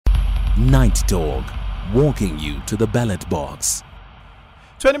Night Dog, walking you to the ballot box.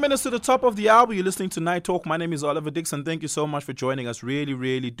 20 minutes to the top of the hour. You're listening to Night Talk. My name is Oliver Dixon. Thank you so much for joining us. Really,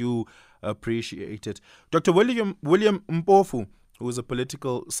 really do appreciate it. Dr. William Mpofu, who is a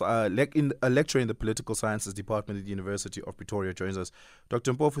lecturer in the Political Sciences Department at the University of Pretoria, joins us.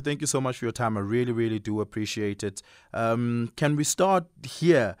 Dr. Mpofu, thank you so much for your time. I really, really do appreciate it. Can we start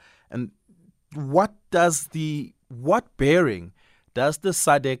here? And what bearing does the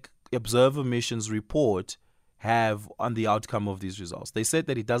SADC Observer Mission's report have on the outcome of these results? They said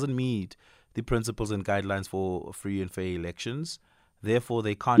that it doesn't meet the principles and guidelines for free and fair elections. Therefore,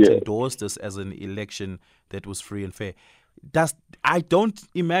 they can't endorse this as an election that was free and fair. I don't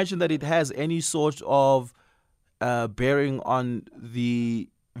imagine that it has any sort of bearing on the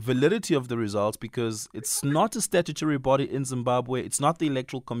validity of the results, because it's not a statutory body in Zimbabwe. It's not the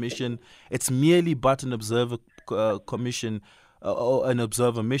Electoral Commission. It's merely but an observer commission or an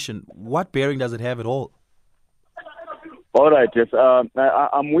observer mission. What bearing does it have at all? All right, yes.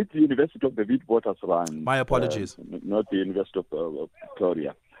 I'm with the University of the Witwatersrand. My apologies. Not the University of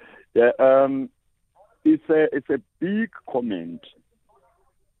Pretoria. Yeah, it's a big comment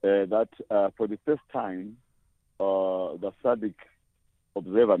that for the first time the SADC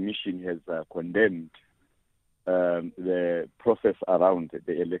Observer Mission has condemned the process around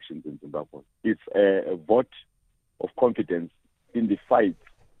the elections in Zimbabwe. It's a vote of confidence in the fight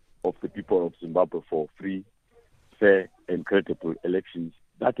of the people of Zimbabwe for free, fair and credible elections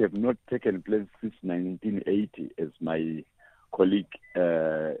that have not taken place since 1980, as my colleague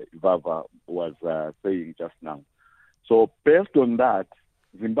Vava was saying just now. So based on that,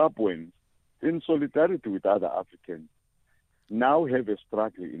 Zimbabweans, in solidarity with other Africans, now have a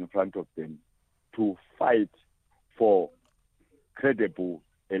struggle in front of them to fight for credible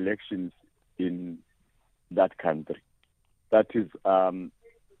elections in that country. That is,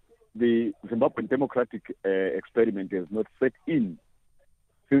 the Zimbabwean democratic experiment has not set in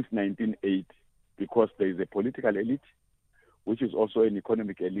since 1980 because there is a political elite, which is also an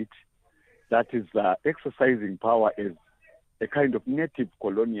economic elite, that is exercising power as a kind of native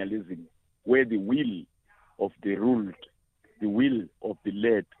colonialism, where the will of the ruled, the will of the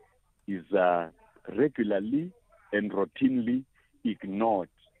led is regularly and routinely ignored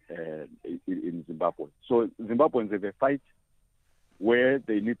in Zimbabwe. So Zimbabweans have a fight where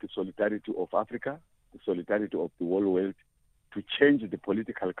they need the solidarity of Africa, the solidarity of the whole world, to change the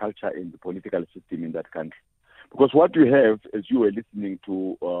political culture and the political system in that country. Because what you have, as you were listening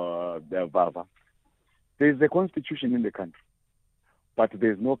to the Vava, there is a constitution in the country, but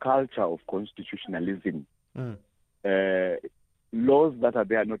there is no culture of constitutionalism. Laws that are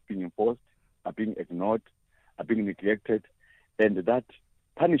there not being enforced, are being ignored, are being neglected, and that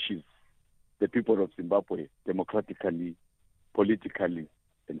punishes the people of Zimbabwe democratically, politically,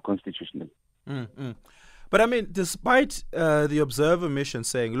 and constitutionally. But I mean, despite the Observer Mission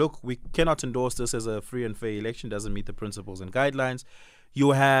saying, look, we cannot endorse this as a free and fair election, doesn't meet the principles and guidelines,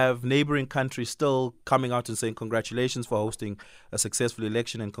 you have neighboring countries still coming out and saying congratulations for hosting a successful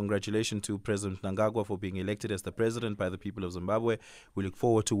election and congratulations to President Mnangagwa for being elected as the president by the people of Zimbabwe. We look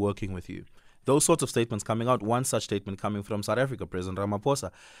forward to working with you. Those sorts of statements coming out, one such statement coming from South Africa, President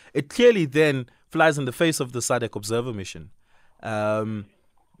Ramaphosa. It clearly then flies in the face of the SADC Observer Mission.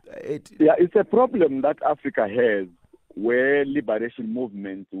 It's a problem that Africa has, where liberation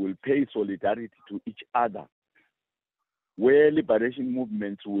movements will pay solidarity to each other, where liberation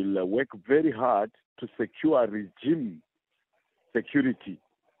movements will work very hard to secure regime security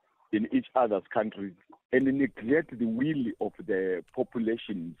in each other's countries and neglect the will of the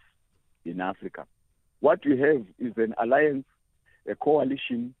populations in Africa. What we have is an alliance, a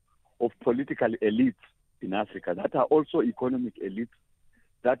coalition of political elites in Africa that are also economic elites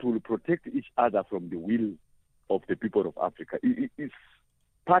that will protect each other from the will of the people of Africa. It is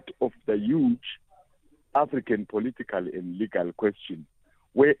part of the huge African political and legal question,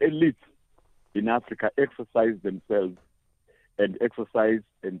 where elites in Africa exercise themselves and exercise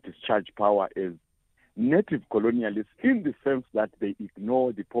and discharge power as native colonialists, in the sense that they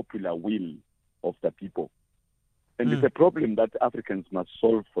ignore the popular will of the people. And it's a problem that Africans must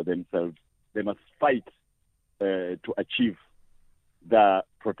solve for themselves. They must fight to achieve the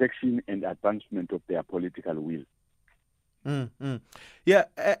protection and advancement of their political will. Yeah,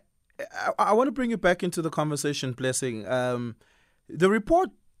 I want to bring you back into the conversation, Blessing. The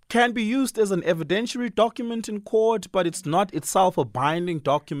report can be used as an evidentiary document in court, but it's not itself a binding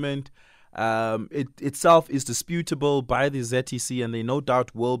document. It itself is disputable by the ZEC, and they no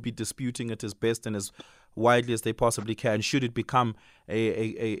doubt will be disputing it as best and as widely as they possibly can, should it become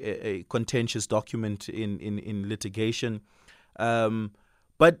a contentious document in litigation.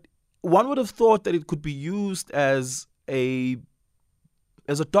 But one would have thought that it could be used as a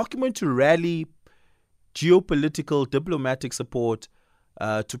document to rally geopolitical diplomatic support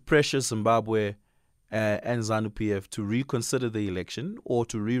to pressure Zimbabwe and ZANU-PF to reconsider the election or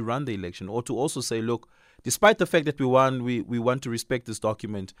to rerun the election, or to also say, look, despite the fact that we won, we want to respect this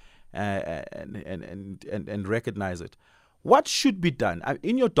document and recognize it. What should be done?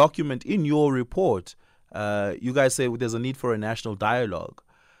 In your document, in your report, you guys say there's a need for a national dialogue.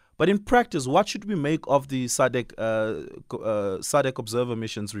 But in practice, what should we make of the SADC Observer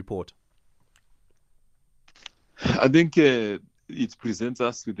Missions report? I think it presents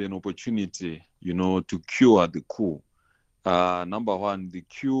us with an opportunity, to cure the coup. Number one, the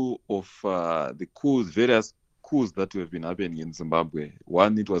cure of the coups, various coups that have been happening in Zimbabwe.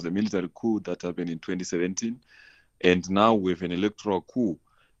 One, it was a military coup that happened in 2017. And now we have an electoral coup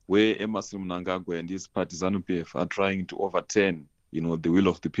where Emmerson Mnangagwa and his party ZANU-PF are trying to overturn, the will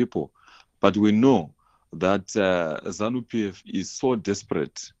of the people. But we know that ZANU-PF is so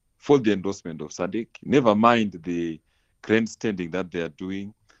desperate for the endorsement of SADC, never mind the grandstanding that they are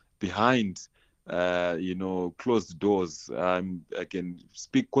doing behind, closed doors. I can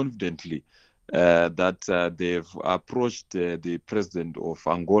speak confidently that they've approached the president of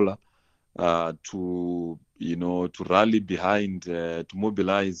Angola to rally behind, to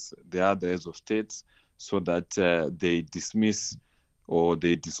mobilize the other heads of states so that they dismiss or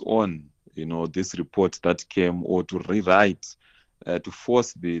they disown, this report that came, or to rewrite, to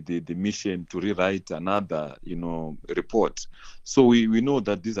force the mission to rewrite another, report. So we know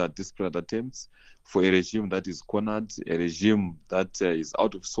that these are desperate attempts for a regime that is cornered, a regime that is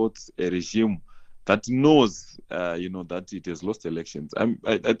out of sorts, a regime that knows, that it has lost elections.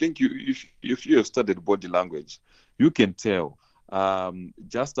 I think if you have studied body language, you can tell.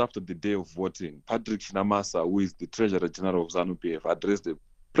 Just after the day of voting, Patrick Shinamasa, who is the Treasurer General of ZANU-PF, addressed a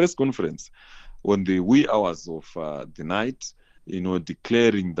press conference on the wee hours of the night,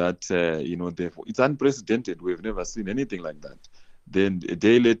 declaring that, it's unprecedented. We've never seen anything like that. Then a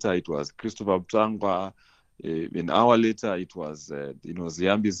day later, it was Christopher Mtangwa. An hour later, it was,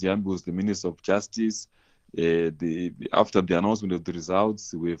 Ziyambi was the Minister of Justice. After the announcement of the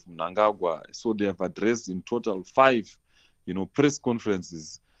results with Mnangagwa, so they have addressed in total 5, press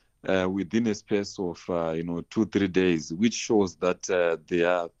conferences within a space of, 2-3 days, which shows that they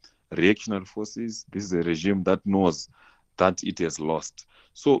are reactionary forces. This is a regime that knows that it has lost.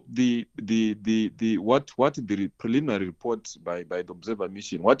 So what the preliminary report by the Observer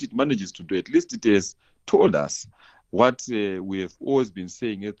Mission, what it manages to do, at least it has told us what we have always been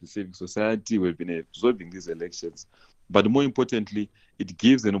saying at the civic society. We've been observing these elections, but more importantly, it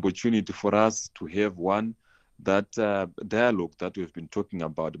gives an opportunity for us to have that dialogue that we've been talking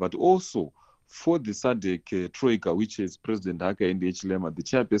about, but also for the SADC Troika, which is President Hakainde Hichilema, the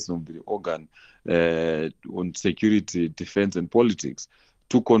chairperson of the organ on security, defense, and politics,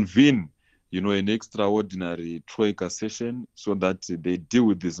 to convene, an extraordinary Troika session so that they deal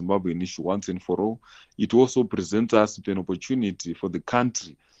with the Zimbabwean issue once and for all. It also presents us with an opportunity for the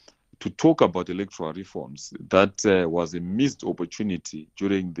country to talk about electoral reforms. That was a missed opportunity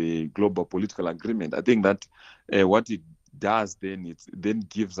during the global political agreement. I think that what it does then, it then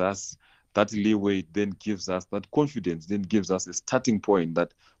gives us that leeway, then gives us that confidence, then gives us a starting point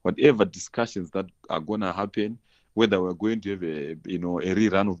that whatever discussions that are going to happen, whether we're going to have a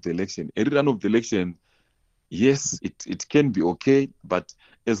rerun of the election, yes, it can be okay, but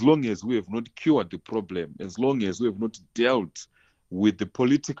as long as we have not cured the problem, as long as we have not dealt with the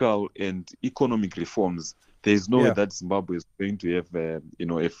political and economic reforms, there is no way that Zimbabwe is going to have a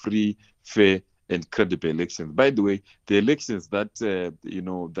free, fair, and credible elections. By the way, the elections that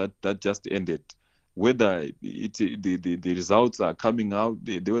that just ended, whether the results are coming out,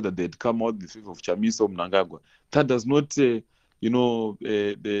 whether they'd come out the 5th of Chamisa or Mnangagwa, that does not that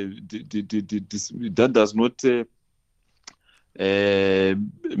does not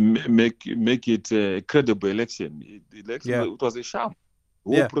make it a credible election. It was a sham.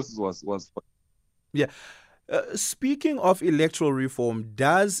 The whole process was. Yeah. Speaking of electoral reform,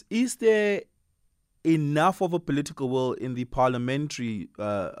 is there enough of a political will in the parliamentary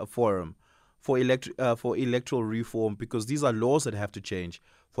forum for electoral reform? Because these are laws that have to change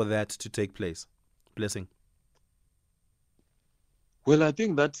for that to take place. Blessing. Well, I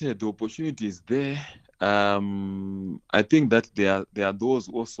think that the opportunity is there. I think that there are those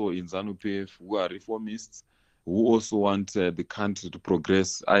also in ZANU-PF who are reformists, who also want the country to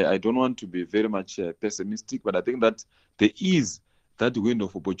progress. I don't want to be very much pessimistic, but I think that there is that window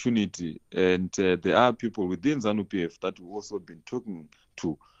of opportunity, and there are people within ZANU-PF that we've also been talking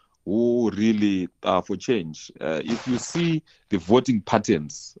to who really are for change. If you see the voting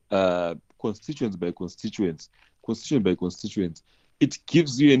patterns, constituents by constituents, constituent by constituent, it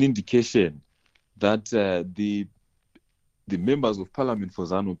gives you an indication that the members of parliament for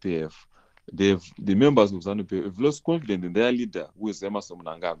ZANU-PF, the members of ZANU-PF have lost confidence in their leader, who is Emmerson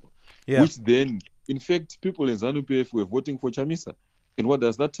Mnangagwa, which then, in fact, people in ZANU-PF were voting for Chamisa. And what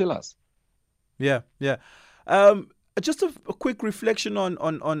does that tell us? Yeah. Just a quick reflection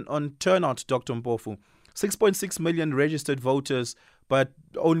on turnout, Dr. Mpofu. 6.6 million registered voters, but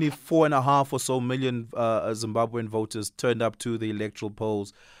only 4.5 or so million Zimbabwean voters turned up to the electoral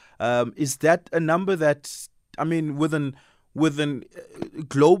polls. Is that a number that, I mean, within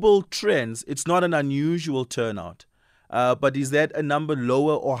global trends, it's not an unusual turnout, but is that a number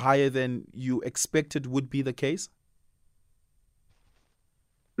lower or higher than you expected would be the case?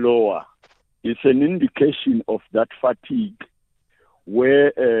 Lower. It's an indication of that fatigue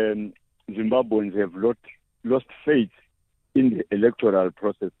where Zimbabweans have lost faith in the electoral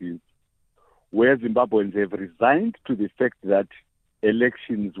processes, where Zimbabweans have resigned to the fact that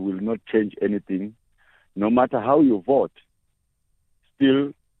elections will not change anything. No matter how you vote,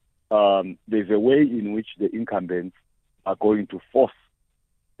 still there's a way in which the incumbents are going to force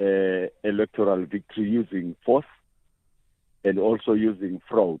electoral victory using force and also using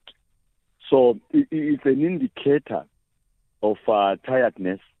fraud. So it's an indicator of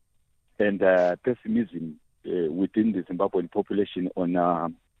tiredness and pessimism within the Zimbabwean population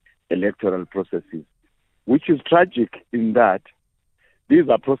on electoral processes, which is tragic in that these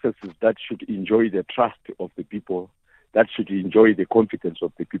are processes that should enjoy the trust of the people, that should enjoy the confidence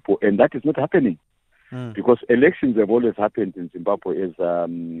of the people, and that is not happening. Because elections have always happened in Zimbabwe, as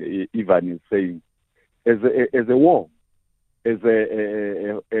Ivan is saying, as a war, as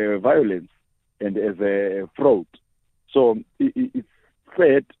a violence, and as a fraud. So it's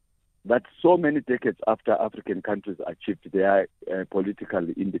sad that so many decades after African countries achieved their political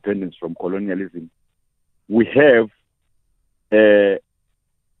independence from colonialism, we have a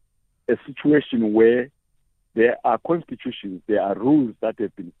situation where there are constitutions, there are rules that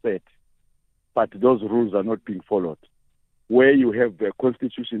have been set, but those rules are not being followed. Where you have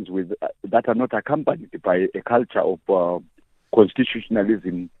constitutions that are not accompanied by a culture of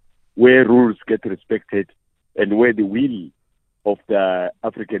constitutionalism, where rules get respected and where the will of the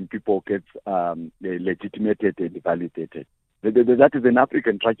African people gets legitimated and validated. That is an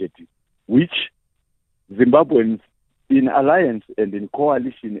African tragedy, which Zimbabweans in alliance and in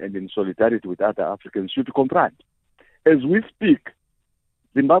coalition and in solidarity with other Africans should confront. As we speak,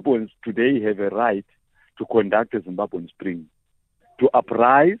 Zimbabweans today have a right to conduct a Zimbabwean Spring, to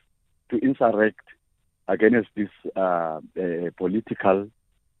uprise, to insurrect against this political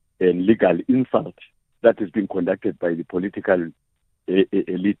and legal insult that is being conducted by the political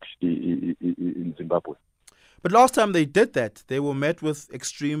elite in Zimbabwe. But last time they did that, they were met with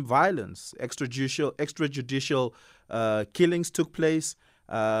extreme violence. Extrajudicial killings took place.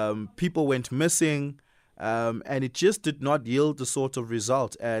 People went missing. And it just did not yield the sort of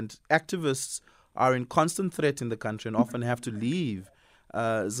result. And activists are in constant threat in the country and often have to leave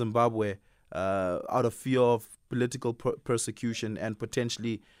Zimbabwe out of fear of political persecution and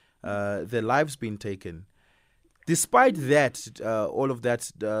potentially their lives being taken. Despite that, all of that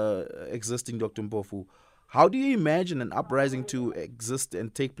existing, Dr. Mpofu, how do you imagine an uprising to exist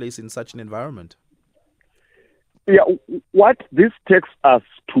and take place in such an environment? Yeah, what this takes us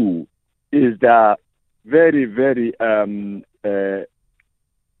to is the very, very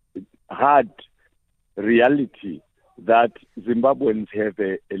hard reality that Zimbabweans have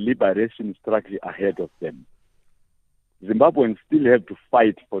a liberation struggle ahead of them. Zimbabweans still have to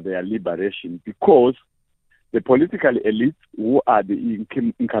fight for their liberation because the political elites, who are the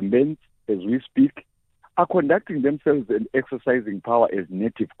incumbents as we speak, are conducting themselves and exercising power as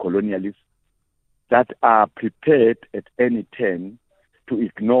native colonialists that are prepared at any turn to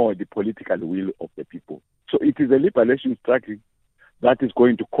ignore the political will of the people. So it is a liberation struggle that is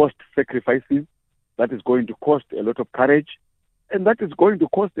going to cost sacrifices, that is going to cost a lot of courage, and that is going to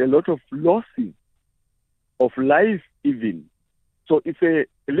cost a lot of losses of life even. So it's a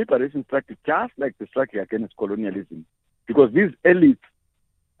liberation struggle just like the struggle against colonialism, because these elites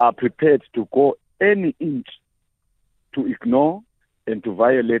are prepared to go any inch to ignore and to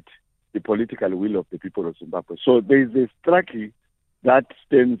violate the political will of the people of Zimbabwe. So there is a struggle that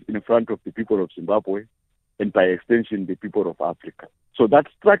stands in front of the people of Zimbabwe and by extension the people of Africa. So that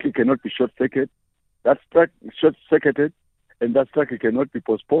struggle cannot be short-circuited, and that struggle cannot be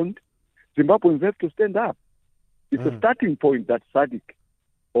postponed. Zimbabweans have to stand up. It's a starting point that SADC,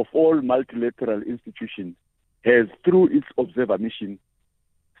 of all multilateral institutions, has, through its observer mission,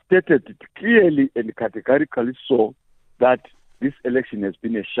 stated it clearly and categorically so that this election has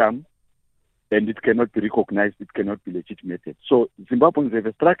been a sham and it cannot be recognized, it cannot be legitimated. So Zimbabweans have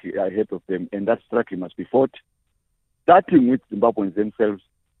a struggle ahead of them, and that struggle must be fought, starting with Zimbabweans themselves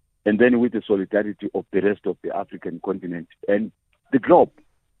and then with the solidarity of the rest of the African continent and the globe.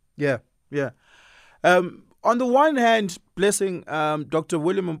 Yeah. On the one hand, Blessing, Dr.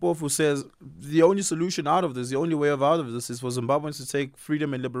 William Mpofu says the only solution out of this, the only way out of this is for Zimbabweans to take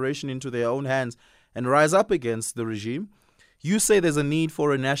freedom and liberation into their own hands and rise up against the regime. You say there's a need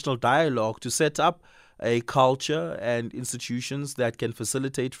for a national dialogue to set up a culture and institutions that can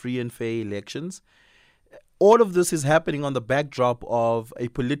facilitate free and fair elections. All of this is happening on the backdrop of a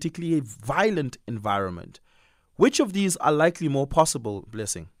politically violent environment. Which of these are likely more possible,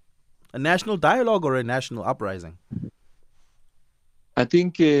 Blessing? A national dialogue or a national uprising? I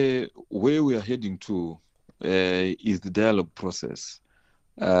think where we are heading to is the dialogue process.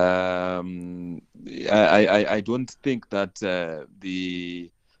 I don't think that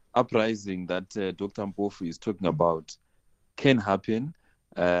the uprising that Dr. Mpofu is talking about can happen.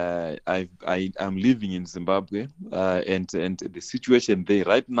 I'm living in Zimbabwe, and the situation there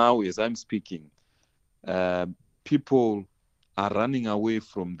right now, as I'm speaking, people are running away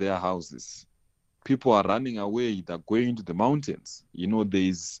from their houses. People are running away, they're going into the mountains. There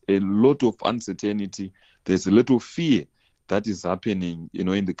is a lot of uncertainty. There's a lot of fear that is happening,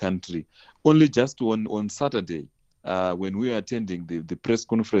 in the country. Only just on Saturday, when we were attending the press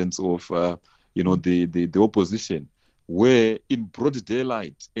conference of, the opposition, where in broad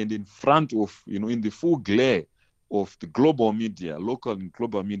daylight and in front of, in the full glare of the global media, local and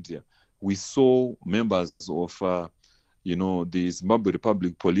global media, we saw members of, the Zimbabwe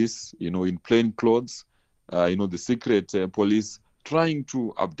Republic Police, in plain clothes, the secret police trying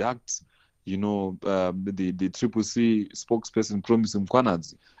to abduct, the CCC spokesperson Promise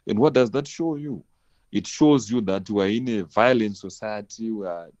Mkwanadzi. And what does that show you? It shows you that we are in a violent society. We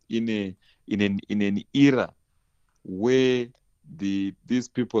are in an era where these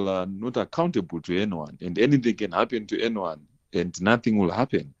people are not accountable to anyone, and anything can happen to anyone, and nothing will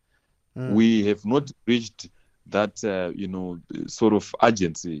happen. We have not reached that sort of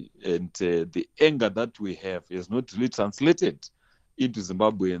urgency, and the anger that we have is not really translated into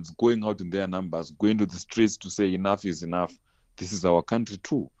Zimbabweans going out in their numbers, going to the streets to say enough is enough. This is our country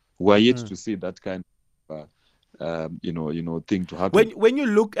too. We are yet to see that kind of thing to happen. When you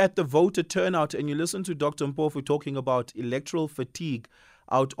look at the voter turnout and you listen to Dr. Mpofu talking about electoral fatigue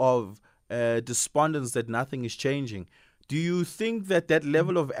out of despondence that nothing is changing, do you think that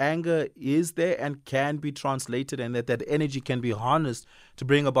level of anger is there and can be translated, and that energy can be harnessed to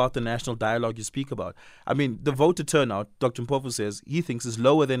bring about the national dialogue you speak about? I mean, the voter turnout, Dr. Mpofu says, he thinks is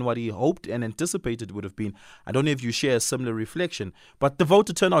lower than what he hoped and anticipated would have been. I don't know if you share a similar reflection, but the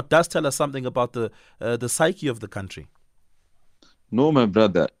voter turnout does tell us something about the psyche of the country. No, my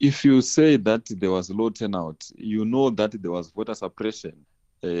brother, if you say that there was low turnout, you know that there was voter suppression.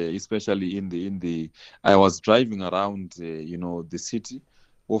 Especially in the I was driving around the city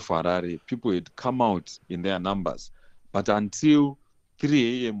of Harare. People had come out in their numbers, but until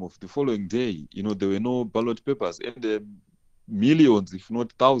 3 a.m. of the following day, there were no ballot papers, and millions, if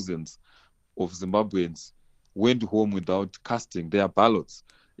not thousands, of Zimbabweans went home without casting their ballots.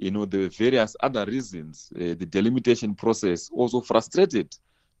 There were various other reasons. The delimitation process also frustrated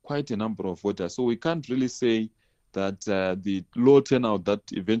quite a number of voters. So we can't really say that the low turnout that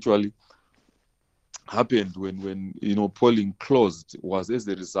eventually happened when polling closed was as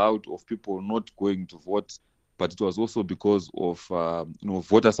a result of people not going to vote, but it was also because of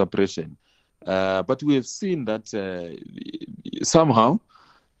voter suppression. But we have seen that somehow,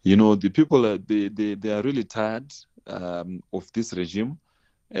 the people they are really tired of this regime,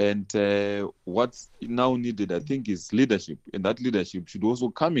 and what's now needed, I think, is leadership, and that leadership should also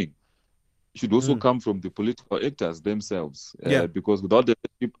come from the political actors themselves. Because without the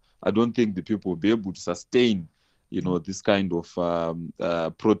leadership, I don't think the people will be able to sustain, this kind of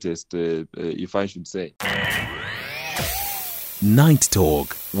protest, if I should say. Night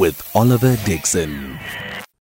Talk with Oliver Dixon.